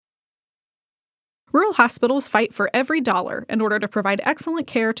Rural hospitals fight for every dollar in order to provide excellent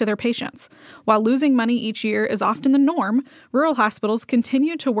care to their patients. While losing money each year is often the norm, rural hospitals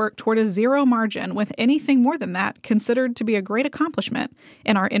continue to work toward a zero margin, with anything more than that considered to be a great accomplishment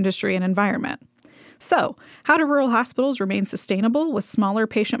in our industry and environment. So, how do rural hospitals remain sustainable with smaller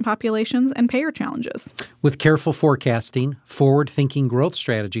patient populations and payer challenges? With careful forecasting, forward-thinking growth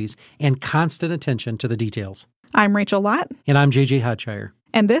strategies, and constant attention to the details. I'm Rachel Lott. And I'm J.J. Hodshire.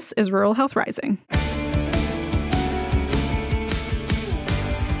 And this is Rural Health Rising.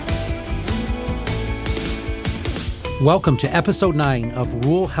 Welcome to Episode 9 of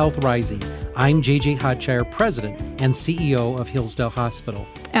Rural Health Rising. I'm J.J. Hodshire, President and CEO of Hillsdale Hospital.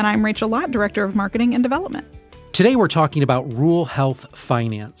 And I'm Rachel Lott, Director of Marketing and Development. Today we're talking about rural health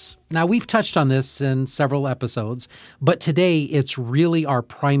finance. Now, we've touched on this in several episodes, but today it's really our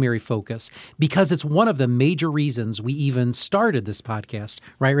primary focus because it's one of the major reasons we even started this podcast.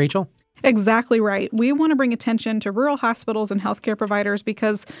 Right, Rachel? Exactly right. We want to bring attention to rural hospitals and healthcare providers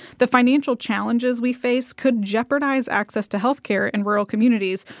because the financial challenges we face could jeopardize access to healthcare in rural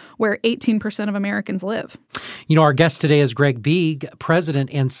communities where 18% of Americans live. You know, our guest today is Greg Bieg, President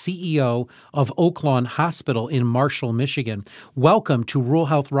and CEO of Oaklawn Hospital in Marshall, Michigan. Welcome to Rural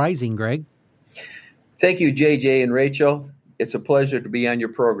Health Rising, Greg. Thank you, JJ and Rachel. It's a pleasure to be on your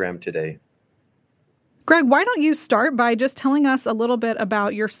program today. Greg, why don't you start by just telling us a little bit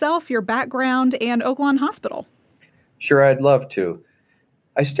about yourself, your background, and Oaklawn Hospital? Sure, I'd love to.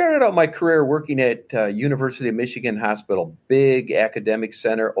 I started out my career working at University of Michigan Hospital, big academic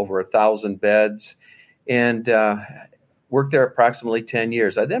center, over 1,000 beds, and worked there approximately 10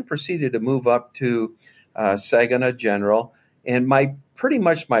 years. I then proceeded to move up to Saginaw General, and pretty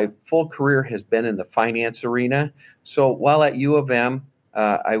much my full career has been in the finance arena. So while at U of M,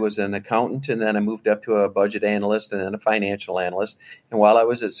 I was an accountant, and then I moved up to a budget analyst and then a financial analyst. And while I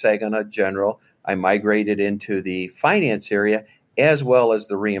was at Saginaw General, I migrated into the finance area as well as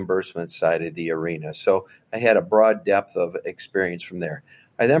the reimbursement side of the arena. So I had a broad depth of experience from there.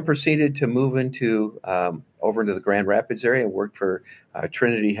 I then proceeded to move over into the Grand Rapids area and worked for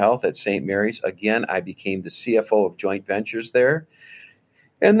Trinity Health at St. Mary's. Again, I became the CFO of joint ventures there.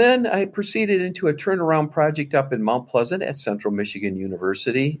 And then I proceeded into a turnaround project up in Mount Pleasant at Central Michigan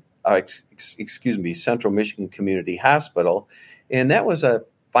University, Central Michigan Community Hospital. And that was a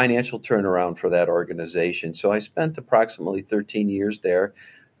financial turnaround for that organization. So I spent approximately 13 years there.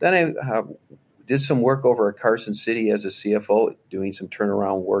 Then I did some work over at Carson City as a CFO, doing some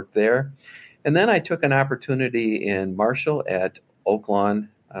turnaround work there. And then I took an opportunity in Marshall at Oaklawn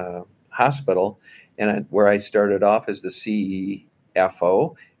Hospital, where I started off as the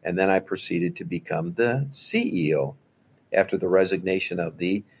CFO, and then I proceeded to become the CEO after the resignation of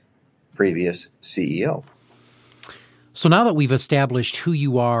the previous CEO. So now that we've established who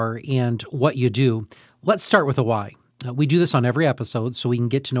you are and what you do, let's start with a why. We do this on every episode so we can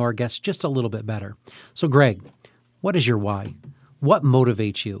get to know our guests just a little bit better. So Greg, what is your why? What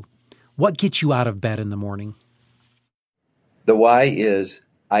motivates you? What gets you out of bed in the morning? The why is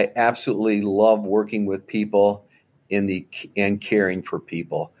I absolutely love working with people and caring for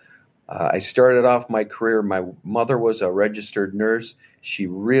people. I started off my career, my mother was a registered nurse. She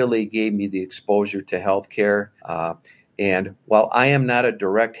really gave me the exposure to healthcare. And while I am not a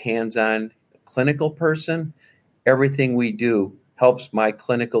direct hands-on clinical person, everything we do helps my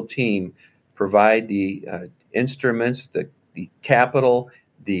clinical team provide the instruments, the capital,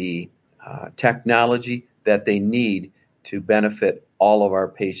 the technology that they need to benefit all of our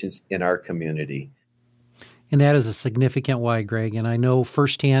patients in our community. And that is a significant why, Greg. And I know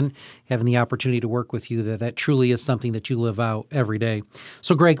firsthand, having the opportunity to work with you, that truly is something that you live out every day.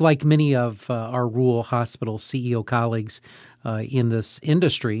 So, Greg, like many of our rural hospital CEO colleagues in this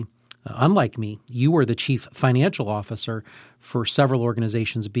industry, unlike me, you were the chief financial officer for several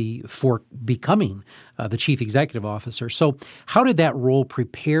organizations before becoming the chief executive officer. So how did that role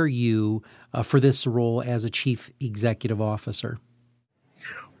prepare you for this role as a chief executive officer?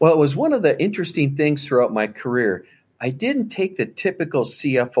 Well, it was one of the interesting things throughout my career. I didn't take the typical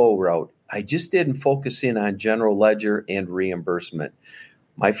CFO route. I just didn't focus in on general ledger and reimbursement.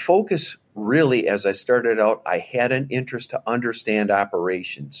 My focus really, as I started out, I had an interest to understand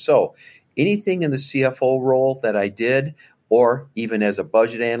operations. So anything in the CFO role that I did, or even as a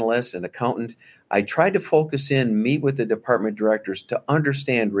budget analyst and accountant, I tried to focus in, meet with the department directors to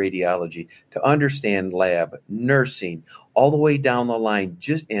understand radiology, to understand lab, nursing, all the way down the line,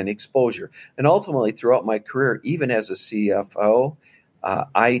 and exposure. And ultimately, throughout my career, even as a CFO,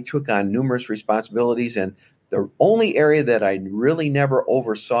 I took on numerous responsibilities. And the only area that I really never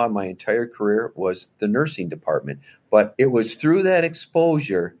oversaw in my entire career was the nursing department. But it was through that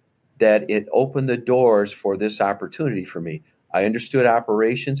exposure that it opened the doors for this opportunity for me. I understood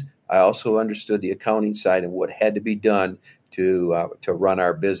operations. I also understood the accounting side and what had to be done to run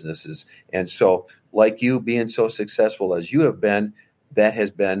our businesses. And so, like you being so successful as you have been, that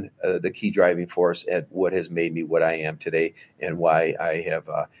has been the key driving force at what has made me what I am today, and why I have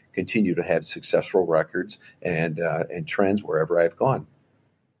continued to have successful records and trends wherever I've gone.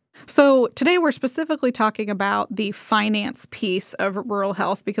 So today we're specifically talking about the finance piece of rural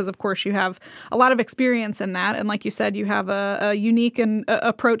health because, of course, you have a lot of experience in that. And like you said, you have a unique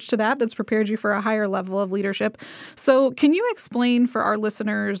approach to that that's prepared you for a higher level of leadership. So can you explain for our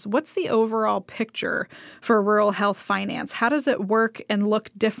listeners, what's the overall picture for rural health finance? How does it work and look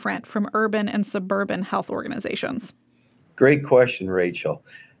different from urban and suburban health organizations? Great question, Rachel.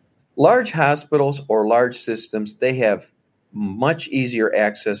 Large hospitals or large systems, they have much easier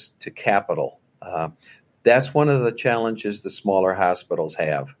access to capital. That's one of the challenges the smaller hospitals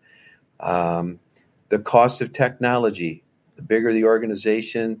have. The cost of technology, the bigger the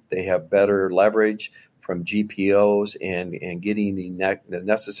organization, they have better leverage from GPOs and getting the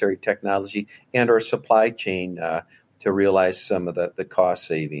necessary technology and our supply chain to realize some of the cost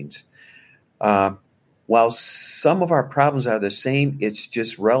savings. While some of our problems are the same, it's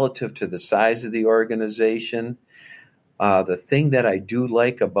just relative to the size of the organization. The thing that I do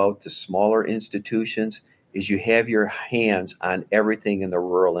like about the smaller institutions is you have your hands on everything in the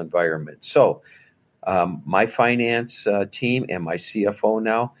rural environment. So my finance team and my CFO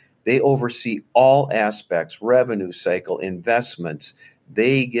now, they oversee all aspects, revenue cycle, investments.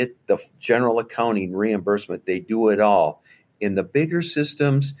 They get the general accounting, reimbursement. They do it all. In the bigger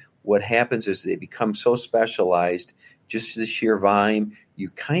systems, what happens is they become so specialized, just the sheer volume, you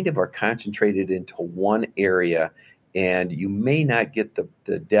kind of are concentrated into one area, and you may not get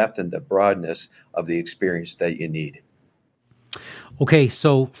the depth and the broadness of the experience that you need. Okay,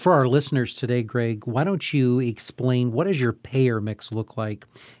 so for our listeners today, Greg, why don't you explain what does your payer mix look like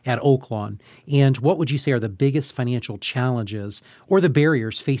at Oaklawn, and what would you say are the biggest financial challenges or the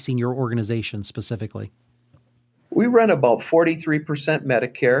barriers facing your organization specifically? We run about 43%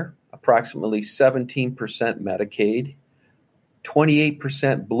 Medicare, approximately 17% Medicaid,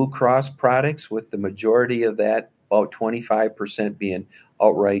 28% Blue Cross products, with the majority of that, about 25% being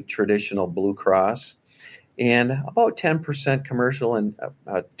outright traditional Blue Cross, and about 10% commercial and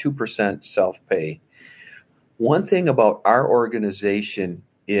 2% self-pay. One thing about our organization,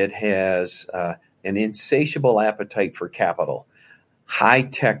 it has an insatiable appetite for capital,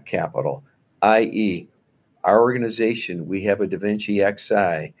 high-tech capital, i.e., our organization, we have a Da Vinci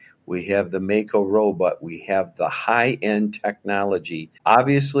Xi, we have the Mako robot, we have the high-end technology.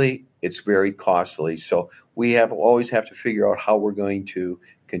 Obviously, it's very costly, so we always have to figure out how we're going to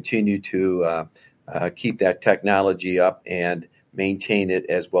continue to keep that technology up and maintain it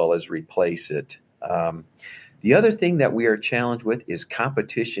as well as replace it. The other thing that we are challenged with is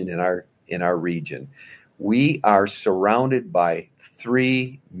competition in our region. We are surrounded by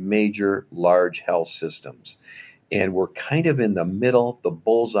three major large health systems, and we're kind of in the middle, the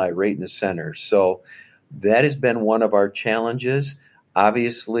bullseye right in the center. So that has been one of our challenges.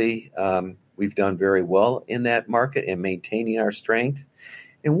 Obviously, we've done very well in that market and maintaining our strength.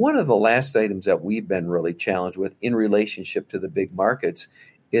 And one of the last items that we've been really challenged with in relationship to the big markets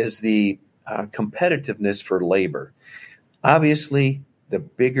is the competitiveness for labor. Obviously, the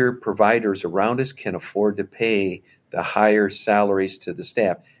bigger providers around us can afford to pay the higher salaries to the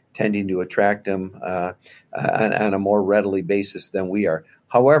staff, tending to attract them on a more readily basis than we are.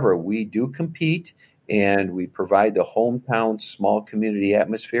 However, we do compete, and we provide the hometown small community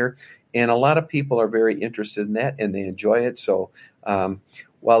atmosphere, and a lot of people are very interested in that, and they enjoy it. So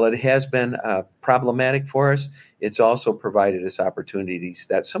while it has been problematic for us, it's also provided us opportunities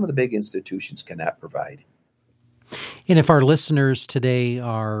that some of the big institutions cannot provide. And if our listeners today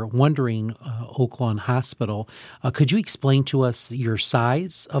are wondering, Oaklawn Hospital, could you explain to us your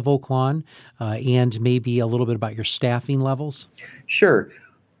size of Oaklawn and maybe a little bit about your staffing levels? Sure.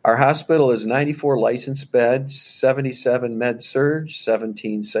 Our hospital is 94 licensed beds, 77 med-surg,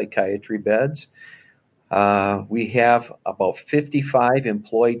 17 psychiatry beds. We have about 55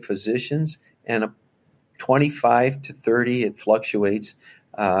 employed physicians and 25 to 30, it fluctuates,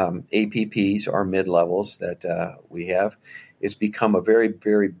 APPs or mid-levels that we have. It's become a very,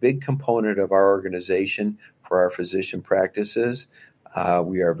 very big component of our organization for our physician practices.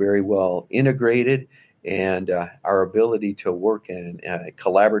 We are very well integrated, and our ability to work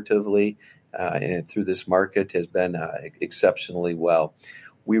collaboratively and through this market has been exceptionally well.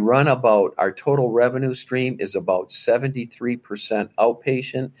 We run our total revenue stream is about 73%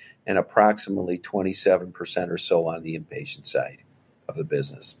 outpatient and approximately 27% or so on the inpatient side of the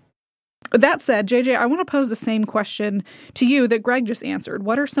business. That said, JJ, I want to pose the same question to you that Greg just answered.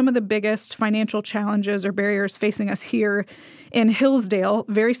 What are some of the biggest financial challenges or barriers facing us here in Hillsdale,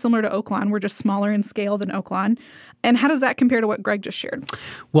 very similar to Oaklawn? We're just smaller in scale than Oaklawn. And how does that compare to what Greg just shared?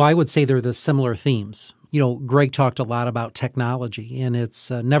 Well, I would say they're the similar themes. Greg talked a lot about technology, and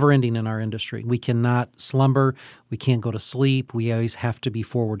it's never ending in our industry. We cannot slumber. We can't go to sleep. We always have to be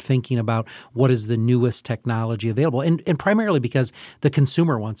forward thinking about what is the newest technology available, and primarily because the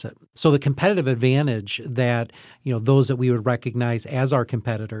consumer wants it. So the competitive advantage that, those that we would recognize as our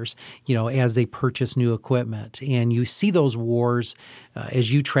competitors, as they purchase new equipment, and you see those wars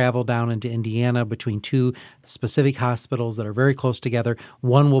as you travel down into Indiana between two specific hospitals that are very close together.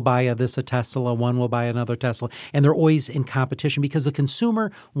 One will buy a Tesla, one will buy another Tesla, and they're always in competition because the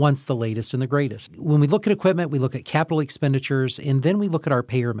consumer wants the latest and the greatest. When we look at equipment, we look at capital expenditures, and then we look at our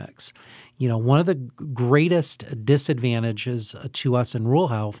payer mix. One of the greatest disadvantages to us in rural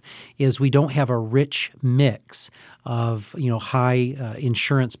health is we don't have a rich mix of, high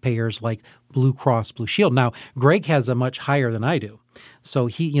insurance payers like Blue Cross Blue Shield. Now, Greg has a much higher than I do. So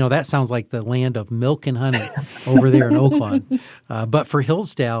that sounds like the land of milk and honey over there in Oaklawn. But for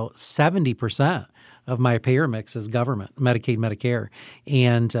Hillsdale, 70% of my payer mix is government, Medicaid, Medicare,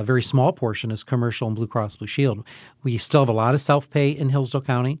 and a very small portion is commercial and Blue Cross Blue Shield. We still have a lot of self-pay in Hillsdale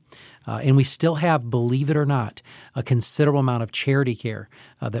County, and we still have, believe it or not, a considerable amount of charity care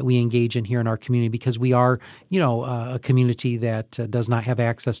that we engage in here in our community because we are, a community that does not have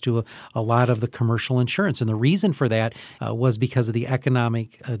access to a lot of the commercial insurance. And the reason for that was because of the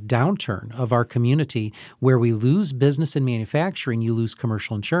economic downturn of our community where we lose business and manufacturing, you lose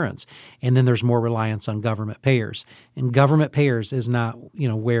commercial insurance. And then there's more reliance on government payers. And government payers is not,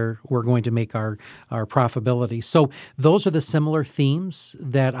 where we're going to make our profitability. So those are the similar themes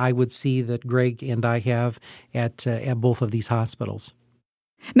that I would see that Greg and I have at both of these hospitals.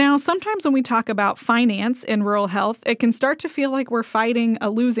 Now, sometimes when we talk about finance in rural health, it can start to feel like we're fighting a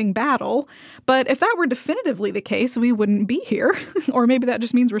losing battle. But if that were definitively the case, we wouldn't be here. Or maybe that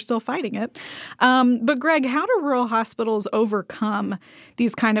just means we're still fighting it. But Greg, how do rural hospitals overcome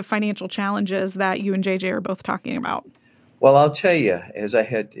these kind of financial challenges that you and JJ are both talking about? Well, I'll tell you, as I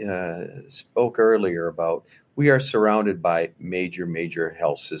had spoke earlier about, we are surrounded by major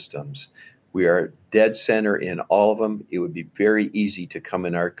health systems. We are dead center in all of them. It would be very easy to come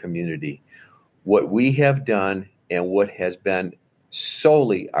in our community. What we have done and what has been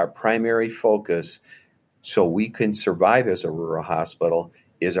solely our primary focus so we can survive as a rural hospital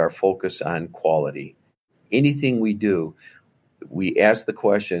is our focus on quality. Anything we do, we ask the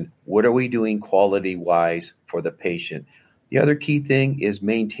question, what are we doing quality-wise for the patient? The other key thing is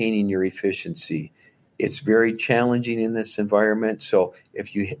maintaining your efficiency. It's very challenging in this environment. So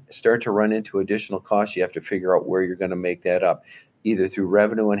if you start to run into additional costs, you have to figure out where you're going to make that up, either through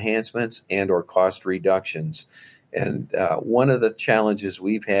revenue enhancements and or cost reductions. And one of the challenges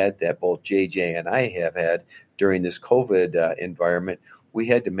we've had that both JJ and I have had during this COVID environment, we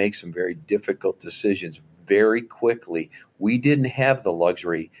had to make some very difficult decisions very quickly. We didn't have the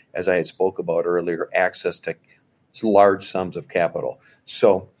luxury, as I had spoke about earlier, access to large sums of capital.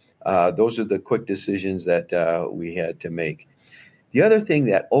 So those are the quick decisions that we had to make. The other thing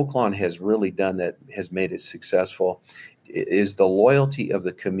that Oaklawn has really done that has made it successful is the loyalty of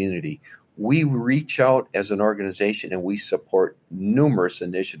the community. We reach out as an organization and we support numerous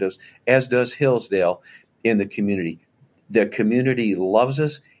initiatives, as does Hillsdale in the community. The community loves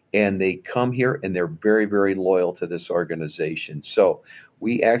us and they come here and they're very loyal to this organization. So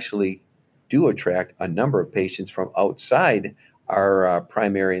we actually do attract a number of patients from outside our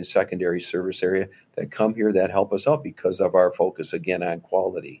primary and secondary service area that come here that help us out because of our focus, again, on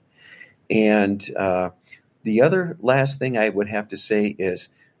quality. And the other last thing I would have to say is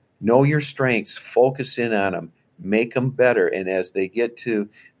know your strengths, focus in on them, make them better. And as they get to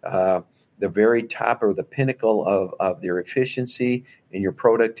the very top or the pinnacle of their efficiency and your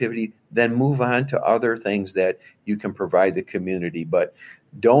productivity, then move on to other things that you can provide the community. But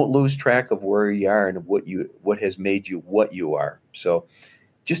don't lose track of where you are and what has made you what you are. So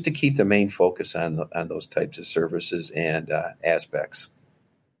just to keep the main focus on those types of services and aspects.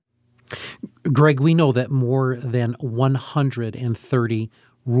 Greg, we know that more than 130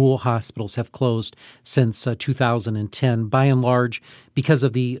 rural hospitals have closed since 2010, by and large because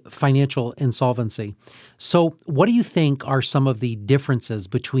of the financial insolvency. So what do you think are some of the differences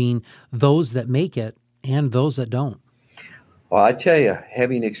between those that make it and those that don't? Well, I tell you,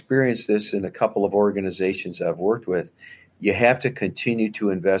 having experienced this in a couple of organizations I've worked with, you have to continue to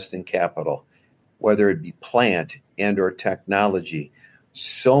invest in capital, whether it be plant and or technology.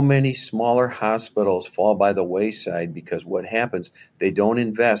 So many smaller hospitals fall by the wayside because what happens, they don't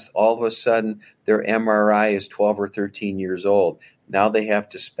invest. All of a sudden, their MRI is 12 or 13 years old. Now they have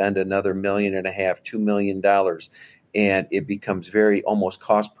to spend another $1.5 $2 million, and it becomes very almost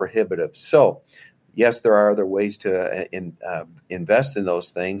cost prohibitive. So, yes, there are other ways to invest in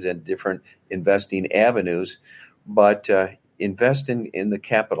those things and different investing avenues, but invest in the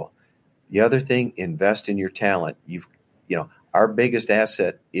capital. The other thing, invest in your talent. Our biggest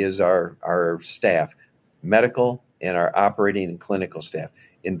asset is our staff, medical and our operating and clinical staff.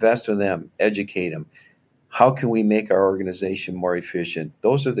 Invest in them, educate them. How can we make our organization more efficient?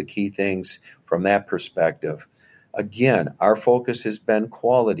 Those are the key things from that perspective. Again, our focus has been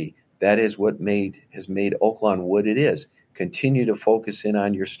quality. That is what has made Oaklawn what it is. Continue to focus in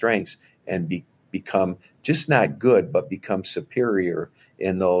on your strengths and become just not good, but become superior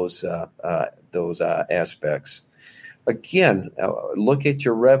in those aspects. Again, look at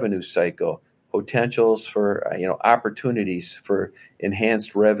your revenue cycle, potentials for opportunities for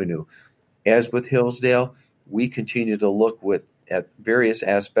enhanced revenue. As with Hillsdale, we continue to look at various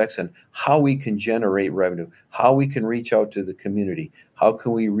aspects and how we can generate revenue, how we can reach out to the community, how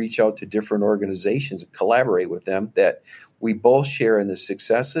can we reach out to different organizations and collaborate with them that we both share in the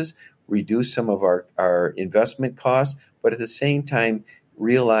successes, reduce some of our investment costs, but at the same time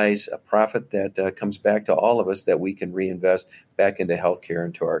realize a profit that comes back to all of us that we can reinvest back into healthcare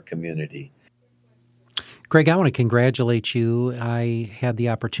and to our community. Greg, I want to congratulate you. I had the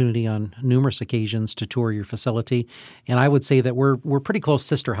opportunity on numerous occasions to tour your facility, and I would say that we're pretty close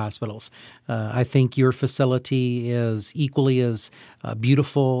sister hospitals. I think your facility is equally as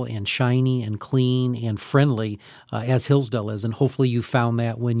beautiful and shiny and clean and friendly as Hillsdale is, and hopefully you found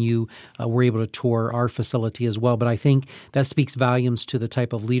that when you were able to tour our facility as well. But I think that speaks volumes to the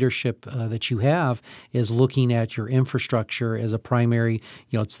type of leadership that you have, is looking at your infrastructure as a primary,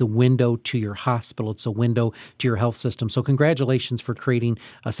 it's the window to your hospital, it's a window to your health system. So congratulations for creating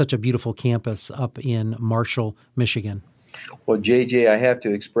such a beautiful campus up in Marshall, Michigan. Well, JJ, I have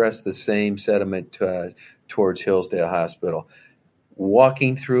to express the same sentiment towards Hillsdale Hospital.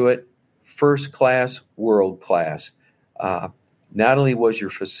 Walking through it, first class, world class. Not only was your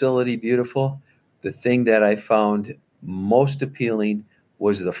facility beautiful, the thing that I found most appealing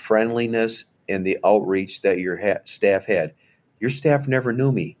was the friendliness and the outreach that your staff had. Your staff never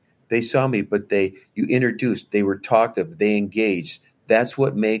knew me. They saw me, but you introduced, they were talkative, they engaged. That's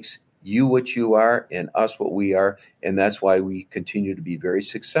what makes you what you are and us what we are, and that's why we continue to be very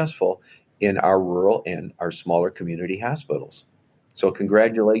successful in our rural and our smaller community hospitals. So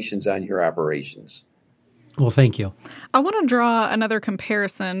congratulations on your operations. Well, thank you. I want to draw another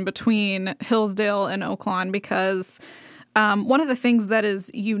comparison between Hillsdale and Oaklawn because one of the things that is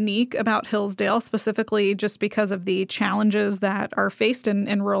unique about Hillsdale, specifically just because of the challenges that are faced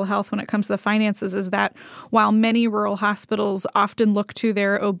in rural health when it comes to the finances, is that while many rural hospitals often look to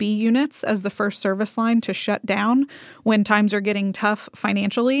their OB units as the first service line to shut down when times are getting tough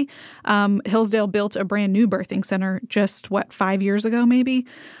financially, Hillsdale built a brand new birthing center just, 5 years ago maybe?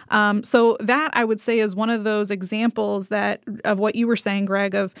 So that, I would say, is one of those examples of what you were saying,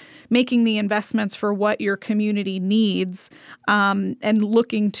 Greg, of making the investments for what your community needs and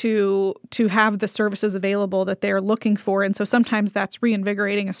looking to have the services available that they're looking for. And so sometimes that's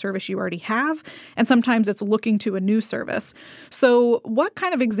reinvigorating a service you already have, and sometimes it's looking to a new service. So what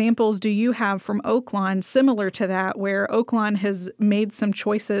kind of examples do you have from Oaklawn similar to that, where Oaklawn has made some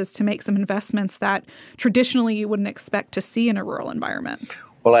choices to make some investments that traditionally you wouldn't expect to see in a rural environment?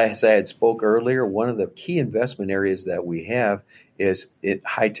 Well, as I had spoke earlier, one of the key investment areas that we have is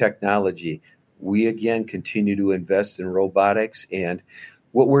high technology. We, again, continue to invest in robotics, and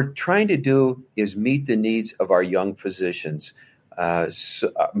what we're trying to do is meet the needs of our young physicians.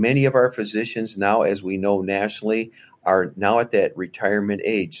 Many of our physicians now, as we know nationally, are now at that retirement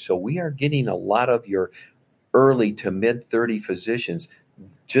age. So we are getting a lot of your early to mid-30 physicians.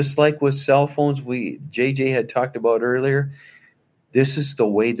 Just like with cell phones, JJ had talked about earlier, this is the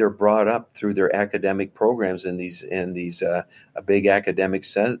way they're brought up through their academic programs in these big academic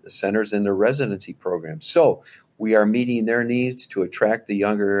centers and their residency programs. So we are meeting their needs to attract the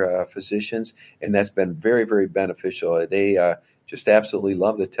younger physicians, and that's been very, very beneficial. They just absolutely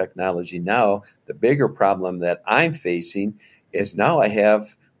love the technology. Now, the bigger problem that I'm facing is now I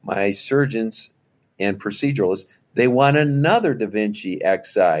have my surgeons and proceduralists, they want another Da Vinci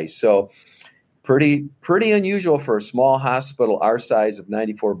Xi. So pretty unusual for a small hospital our size of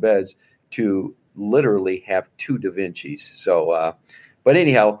 94 beds to literally have two Da Vincis. So, but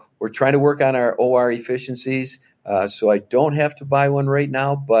anyhow, we're trying to work on our OR efficiencies. So I don't have to buy one right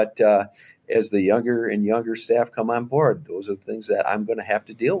now, but as the younger and younger staff come on board, those are the things that I'm going to have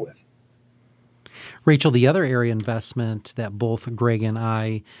to deal with. Rachel, the other area investment that both Greg and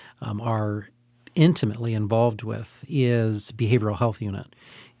I are intimately involved with is behavioral health unit.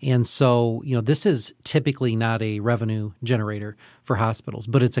 And so, this is typically not a revenue generator for hospitals,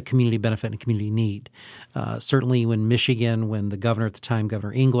 but it's a community benefit and community need. Certainly when Michigan, when the governor at the time,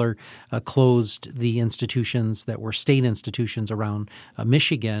 Governor Engler, closed the institutions that were state institutions around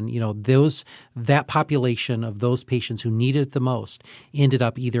Michigan, that population of those patients who needed it the most ended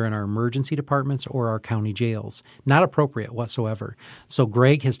up either in our emergency departments or our county jails. Not appropriate whatsoever. So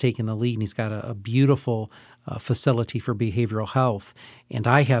Greg has taken the lead, and he's got a beautiful facility for behavioral health, and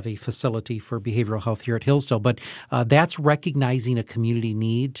I have a facility for behavioral health here at Hillsdale. But that's recognizing a community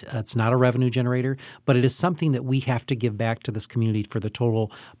need. It's not a revenue generator, but it is something that we have to give back to this community for the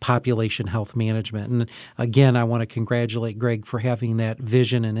total population health management. And again, I want to congratulate Greg for having that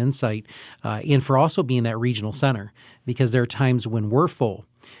vision and insight, and for also being that regional center, because there are times when we're full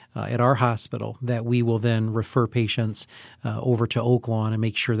at our hospital that we will then refer patients over to Oak Lawn and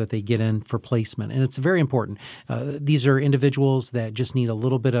make sure that they get in for placement. And it's very important. These are individuals that just need a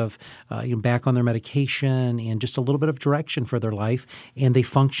little bit of back on their medication and just a little bit of direction for their life, and they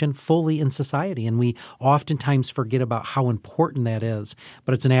function fully in society. And we oftentimes forget about how important that is,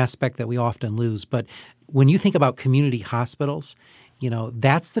 but it's an aspect that we often lose. But when you think about community hospitals,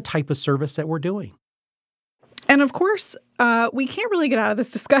 that's the type of service that we're doing. And of course, we can't really get out of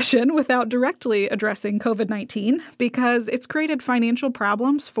this discussion without directly addressing COVID-19, because it's created financial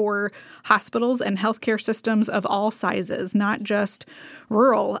problems for hospitals and healthcare systems of all sizes, not just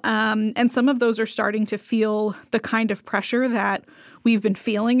rural. And some of those are starting to feel the kind of pressure that we've been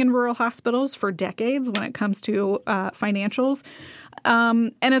feeling in rural hospitals for decades when it comes to financials.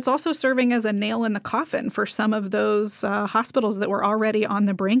 And it's also serving as a nail in the coffin for some of those hospitals that were already on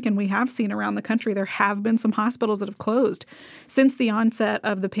the brink. And we have seen around the country, there have been some hospitals that have closed since the onset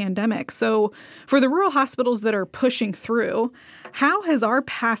of the pandemic. So for the rural hospitals that are pushing through, how has our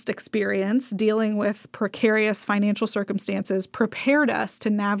past experience dealing with precarious financial circumstances prepared us to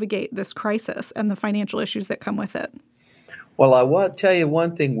navigate this crisis and the financial issues that come with it? Well, I want to tell you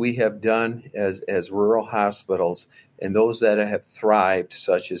one thing we have done as rural hospitals, and those that have thrived,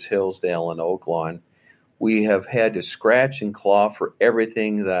 such as Hillsdale and Oak Lawn. We have had to scratch and claw for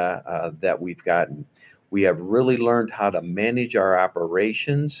everything that we've gotten. We have really learned how to manage our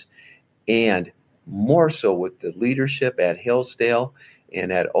operations, and more so with the leadership at Hillsdale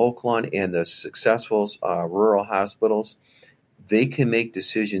and at Oak Lawn and the successful rural hospitals. They can make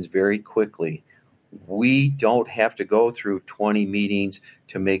decisions very quickly. We don't have to go through 20 meetings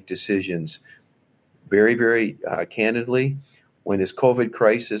to make decisions. Very, very candidly, when this COVID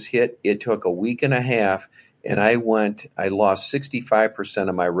crisis hit, it took a week and a half, and I lost 65%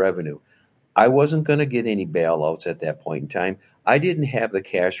 of my revenue. I wasn't going to get any bailouts at that point in time. I didn't have the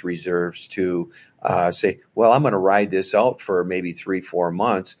cash reserves to say, well, I'm going to ride this out for maybe 3-4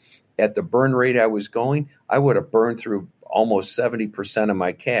 months. At the burn rate I was going, I would have burned through almost 70% of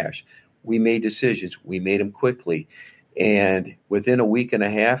my cash. We made decisions. We made them quickly. And within a week and a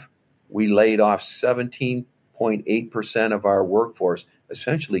half, we laid off 17.8% of our workforce,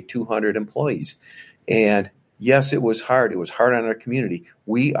 essentially 200 employees. And yes, it was hard. It was hard on our community.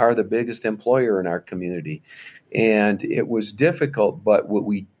 We are the biggest employer in our community. And it was difficult, but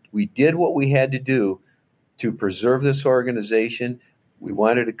we did what we had to do to preserve this organization. We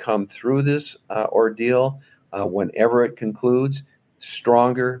wanted to come through this ordeal whenever it concludes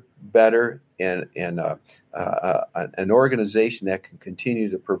stronger, better, and an organization that can continue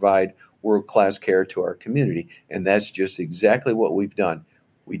to provide world-class care to our community. And that's just exactly what we've done.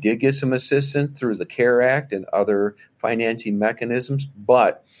 We did get some assistance through the CARE Act and other financing mechanisms,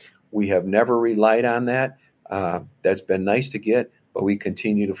 but we have never relied on that. That's been nice to get, but we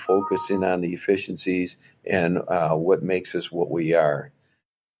continue to focus in on the efficiencies and what makes us what we are.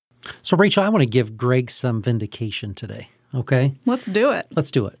 So, Rachel, I want to give Greg some vindication today. Okay? Let's do it.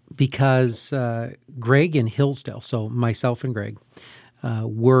 Let's do it. Because Greg and Hillsdale, so myself and Greg,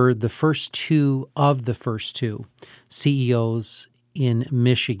 were the first two of the first two CEOs in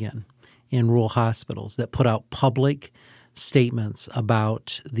Michigan in rural hospitals that put out public statements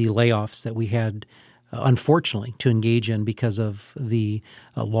about the layoffs that we had, unfortunately, to engage in because of the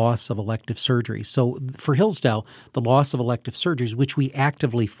loss of elective surgeries. So for Hillsdale, the loss of elective surgeries, which we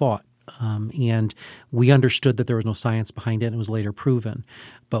actively fought, and we understood that there was no science behind it, and it was later proven.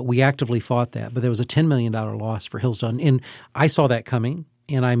 But we actively fought that. But there was a $10 million loss for Hillsdale. And I saw that coming,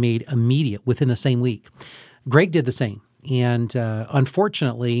 and I made immediate, within the same week. Greg did the same. And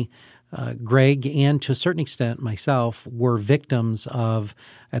unfortunately, Greg, and to a certain extent myself, were victims of,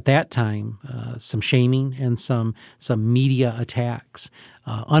 at that time, some shaming and some media attacks,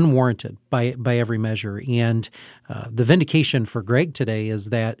 unwarranted by every measure. And the vindication for Greg today is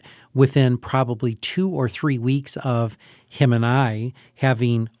that within probably 2 or 3 weeks of him and I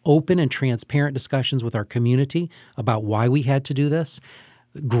having open and transparent discussions with our community about why we had to do this,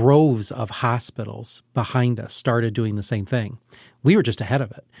 groves of hospitals behind us started doing the same thing. We were just ahead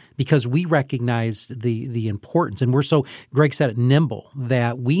of it because we recognized the importance. And we're so, Greg said it, nimble,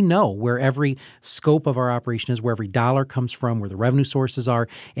 that we know where every scope of our operation is, where every dollar comes from, where the revenue sources are,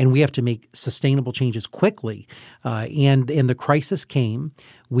 and we have to make sustainable changes quickly. And the crisis came.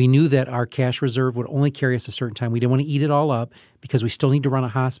 We knew that our cash reserve would only carry us a certain time. We didn't want to eat it all up because we still need to run a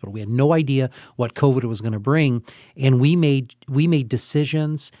hospital. We had no idea what COVID was going to bring. And we made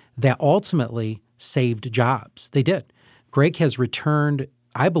decisions that ultimately saved jobs. They did. Greg has returned,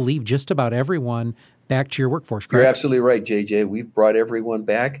 I believe, just about everyone back to your workforce, correct? You're absolutely right, JJ. We've brought everyone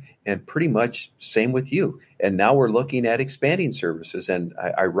back, and pretty much same with you. And now we're looking at expanding services. And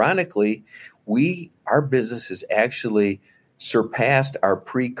ironically, our business has actually surpassed our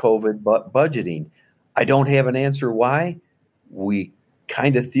pre-COVID budgeting. I don't have an answer why. We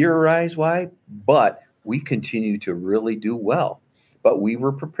kind of theorize why, but we continue to really do well. But we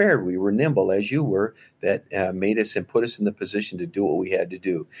were prepared. We were nimble, as you were, that made us and put us in the position to do what we had to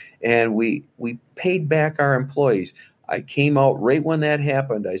do. And we paid back our employees. I came out right when that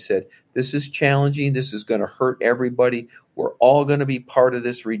happened. I said, this is challenging. This is going to hurt everybody. We're all going to be part of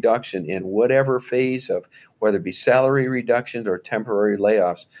this reduction in whatever phase of, whether it be salary reductions or temporary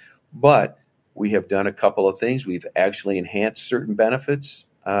layoffs. But we have done a couple of things. We've actually enhanced certain benefits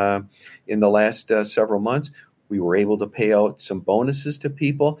in the last several months. We were able to pay out some bonuses to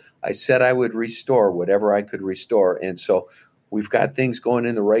people. I said I would restore whatever I could restore. And so we've got things going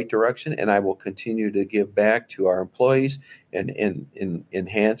in the right direction, and I will continue to give back to our employees and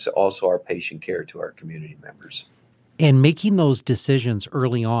enhance also our patient care to our community members. And making those decisions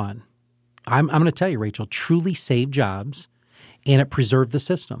early on, I'm going to tell you, Rachel, truly saved jobs, and it preserved the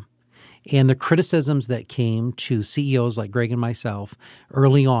system. And the criticisms that came to CEOs like Greg and myself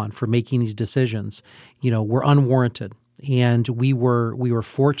early on for making these decisions, were unwarranted. And we were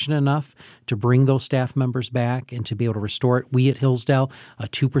fortunate enough to bring those staff members back and to be able to restore it. We at Hillsdale, a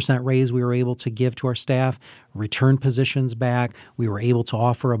 2% raise we were able to give to our staff, return positions back. We were able to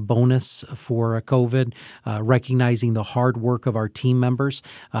offer a bonus for COVID, recognizing the hard work of our team members.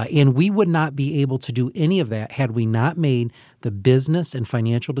 And we would not be able to do any of that had we not made the business and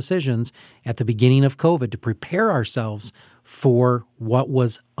financial decisions at the beginning of COVID to prepare ourselves for what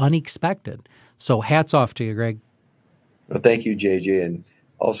was unexpected. So hats off to you, Greg. Well, thank you, JJ, and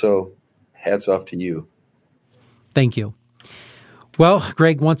also hats off to you. Thank you. Well,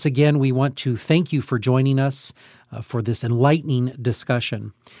 Greg, once again, we want to thank you for joining us for this enlightening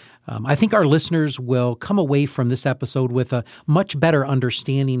discussion. I think our listeners will come away from this episode with a much better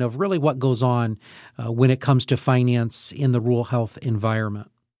understanding of really what goes on when it comes to finance in the rural health environment.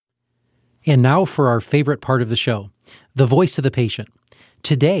 And now for our favorite part of the show, the voice of the patient.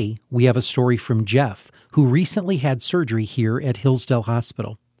 Today, we have a story from Jeff, who recently had surgery here at Hillsdale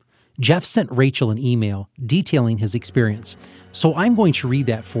Hospital. Jeff sent Rachel an email detailing his experience, so I'm going to read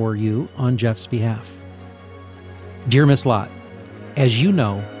that for you on Jeff's behalf. Dear Miss Lott, as you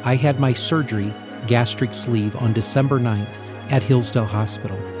know, I had my surgery, gastric sleeve, on December 9th at Hillsdale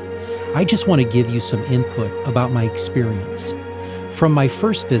Hospital. I just want to give you some input about my experience. From my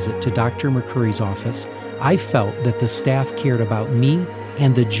first visit to Dr. McCurry's office, I felt that the staff cared about me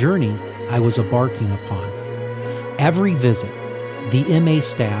and the journey I was embarking upon. Every visit, the MA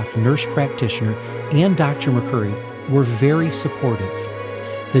staff, nurse practitioner, and Dr. McCurry were very supportive.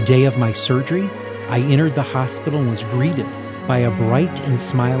 The day of my surgery, I entered the hospital and was greeted by a bright and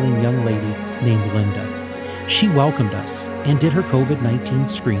smiling young lady named Linda. She welcomed us and did her COVID-19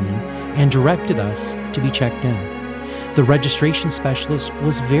 screening and directed us to be checked in. The registration specialist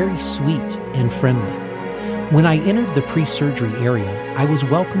was very sweet and friendly. When I entered the pre-surgery area, I was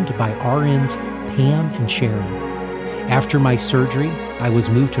welcomed by RNs Pam and Sharon. After my surgery, I was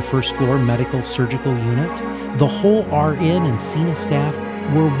moved to first floor medical surgical unit. The whole RN and SENA staff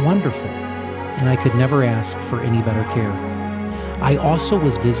were wonderful, and I could never ask for any better care. I also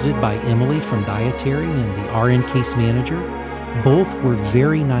was visited by Emily from dietary and the RN case manager. Both were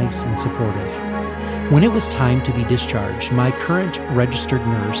very nice and supportive. When it was time to be discharged, my current registered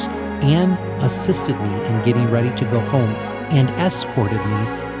nurse, Anne, assisted me in getting ready to go home and escorted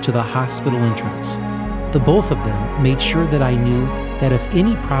me to the hospital entrance. The both of them made sure that I knew that if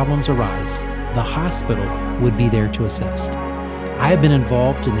any problems arise, the hospital would be there to assist. I have been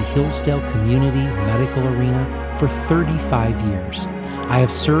involved in the Hillsdale community medical arena for 35 years. I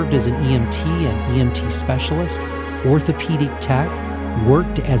have served as an EMT and EMT specialist, orthopedic tech,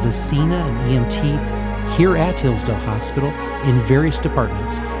 worked as a SENA and EMT here at Hillsdale Hospital in various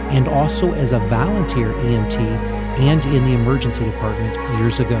departments, and also as a volunteer EMT and in the emergency department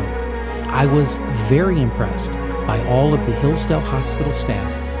years ago. I was very impressed by all of the Hillsdale Hospital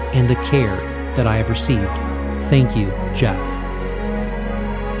staff and the care that I have received. Thank you, Jeff.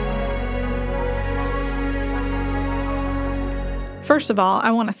 First of all,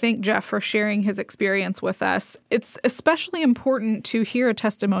 I want to thank Jeff for sharing his experience with us. It's especially important to hear a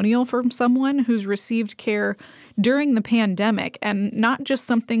testimonial from someone who's received care during the pandemic, and not just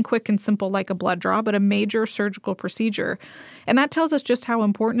something quick and simple like a blood draw, but a major surgical procedure. And that tells us just how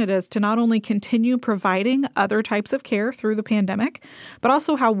important it is to not only continue providing other types of care through the pandemic, but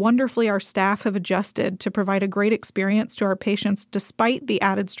also how wonderfully our staff have adjusted to provide a great experience to our patients despite the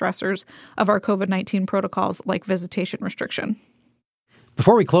added stressors of our COVID-19 protocols like visitation restriction.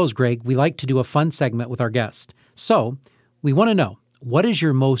 Before we close, Greg, we like to do a fun segment with our guest. So we want to know, what is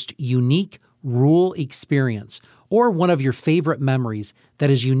your most unique rural experience or one of your favorite memories that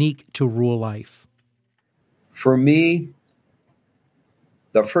is unique to rural life? For me,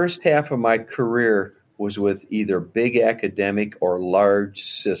 the first half of my career was with either big academic or large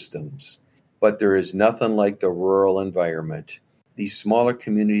systems, but there is nothing like the rural environment. These smaller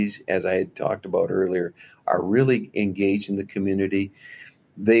communities, as I had talked about earlier, are really engaged in the community.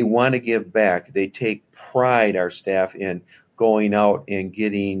 They want to give back. They take pride, our staff, in going out and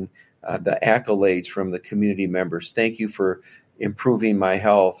getting the accolades from the community members. Thank you for improving my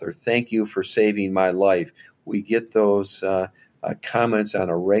health, or thank you for saving my life. We get those comments on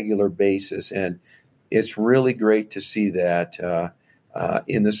a regular basis, and it's really great to see that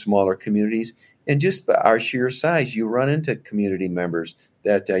in the smaller communities. And just by our sheer size, you run into community members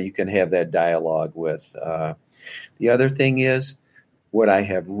that you can have that dialogue with. The other thing is, what I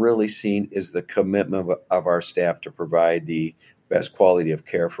have really seen is the commitment of our staff to provide the best quality of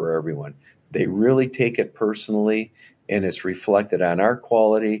care for everyone. They really take it personally, and it's reflected on our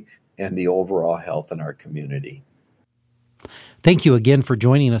quality and the overall health in our community. Thank you again for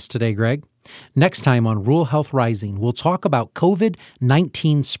joining us today, Greg. Next time on Rural Health Rising, we'll talk about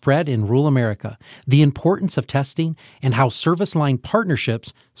COVID-19 spread in rural America, the importance of testing, and how service line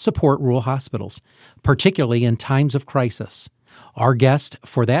partnerships support rural hospitals, particularly in times of crisis. Our guest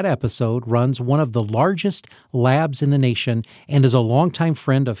for that episode runs one of the largest labs in the nation and is a longtime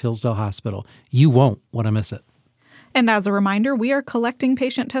friend of Hillsdale Hospital. You won't want to miss it. And as a reminder, we are collecting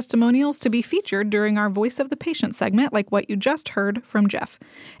patient testimonials to be featured during our Voice of the Patient segment, like what you just heard from Jeff.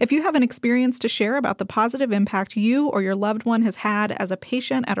 If you have an experience to share about the positive impact you or your loved one has had as a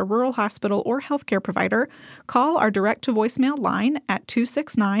patient at a rural hospital or healthcare provider, call our direct-to-voicemail line at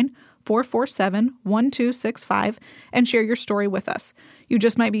 269-447-1265 and share your story with us. You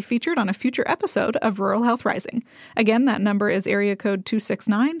just might be featured on a future episode of Rural Health Rising. Again, that number is area code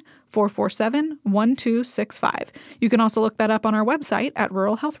 269-447-1265. You can also look that up on our website at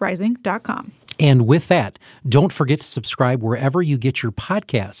ruralhealthrising.com. And with that, don't forget to subscribe wherever you get your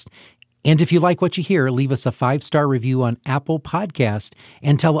podcast. And if you like what you hear, leave us a 5-star review on Apple Podcast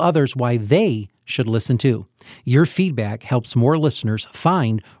and tell others why they should listen too. Your feedback helps more listeners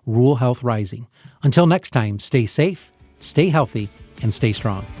find Rural Health Rising. Until next time, stay safe, stay healthy, and stay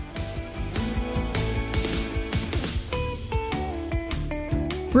strong.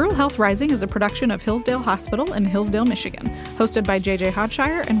 Rural Health Rising is a production of Hillsdale Hospital in Hillsdale, Michigan, hosted by J.J.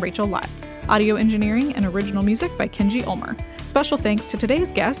 Hodshire and Rachel Lott. Audio engineering and original music by Kenji Ulmer. Special thanks to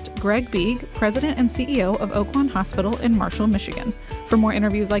today's guest, Greg Bieg, President and CEO of Oaklawn Hospital in Marshall, Michigan. For more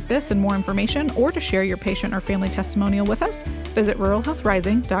interviews like this and more information, or to share your patient or family testimonial with us, visit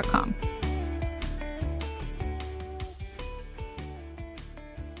ruralhealthrising.com.